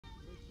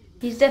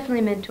He's definitely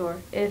a mentor.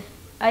 If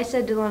I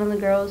said to one of the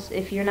girls,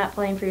 if you're not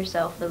playing for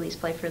yourself, at least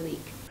play for Leek.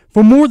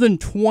 For more than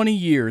 20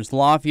 years,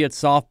 Lafayette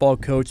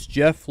softball coach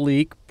Jeff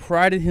Leek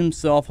prided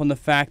himself on the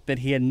fact that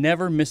he had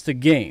never missed a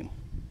game.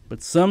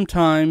 But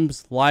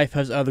sometimes life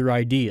has other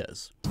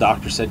ideas. The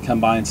doctor said, come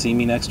by and see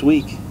me next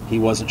week. He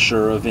wasn't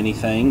sure of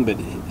anything, but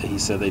he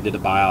said they did a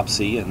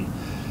biopsy and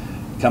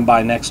come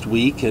by next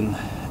week, and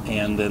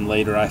then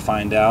later I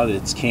find out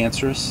it's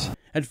cancerous.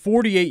 At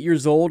 48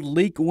 years old,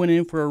 Leek went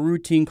in for a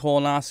routine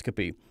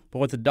colonoscopy, but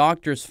what the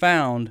doctors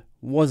found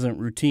wasn't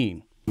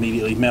routine.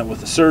 Immediately met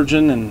with the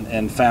surgeon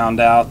and found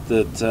out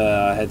that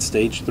I had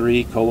stage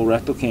 3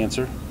 colorectal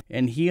cancer.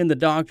 And he and the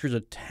doctors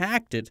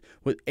attacked it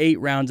with 8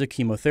 rounds of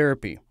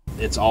chemotherapy.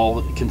 It's all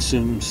that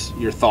consumes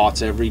your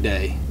thoughts every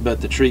day,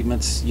 but the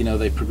treatments,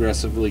 they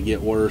progressively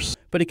get worse.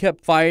 But he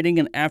kept fighting,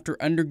 and after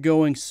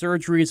undergoing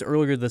surgeries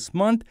earlier this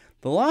month,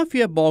 the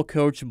Lafayette ball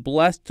coach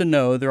blessed to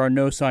know there are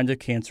no signs of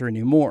cancer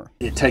anymore.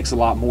 It takes a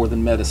lot more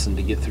than medicine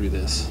to get through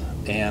this.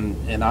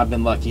 And I've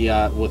been lucky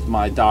with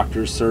my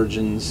doctors,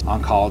 surgeons,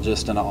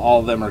 oncologists, and all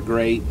of them are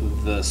great.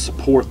 The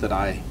support that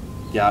I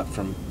got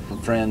from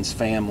friends,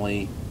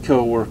 family,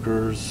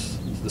 co-workers,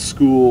 the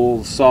school,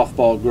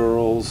 softball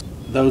girls,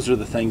 those are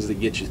the things that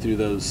get you through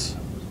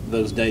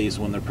those days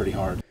when they're pretty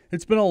hard.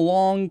 It's been a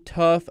long,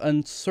 tough,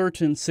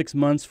 uncertain 6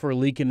 months for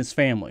Leek and his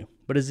family.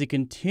 But as he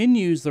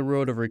continues the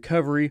road of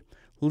recovery,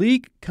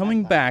 Leek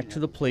coming back to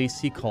the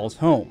place he calls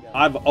home.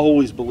 I've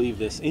always believed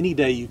this. Any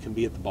day you can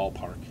be at the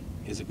ballpark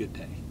is a good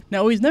day.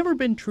 Now, he's never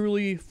been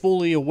truly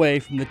fully away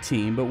from the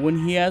team, but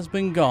when he has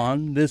been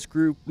gone, this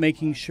group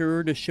making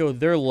sure to show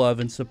their love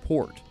and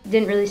support.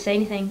 Didn't really say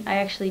anything. I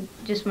actually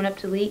just went up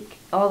to Leek,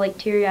 all like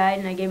teary-eyed,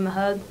 and I gave him a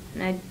hug.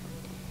 And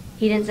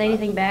he didn't say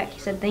anything back. He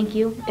said thank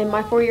you. In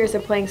my 4 years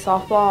of playing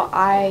softball,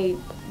 I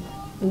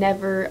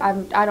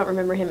don't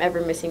remember him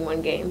ever missing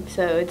one game.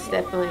 So it's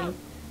definitely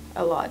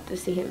a lot to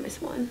see him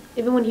miss one.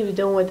 Even when he was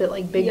dealing with it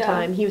like big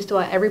time, he was still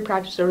at every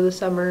practice over the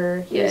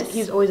summer. He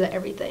was always at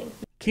everything.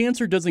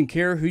 Cancer doesn't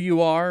care who you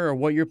are or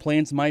what your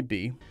plans might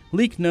be.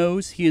 Leek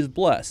knows he is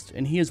blessed,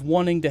 and he is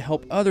wanting to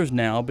help others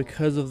now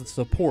because of the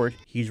support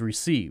he's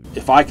received.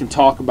 If I can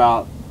talk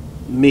about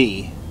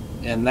me,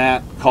 and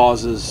that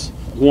causes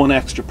one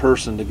extra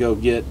person to go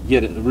get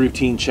a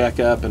routine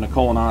checkup and a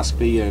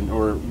colonoscopy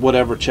or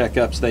whatever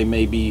checkups they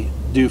may be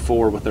due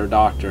for with their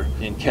doctor,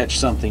 and catch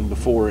something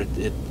before it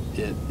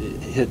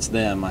hits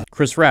them.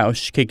 Chris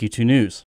Roush, KQ2 News.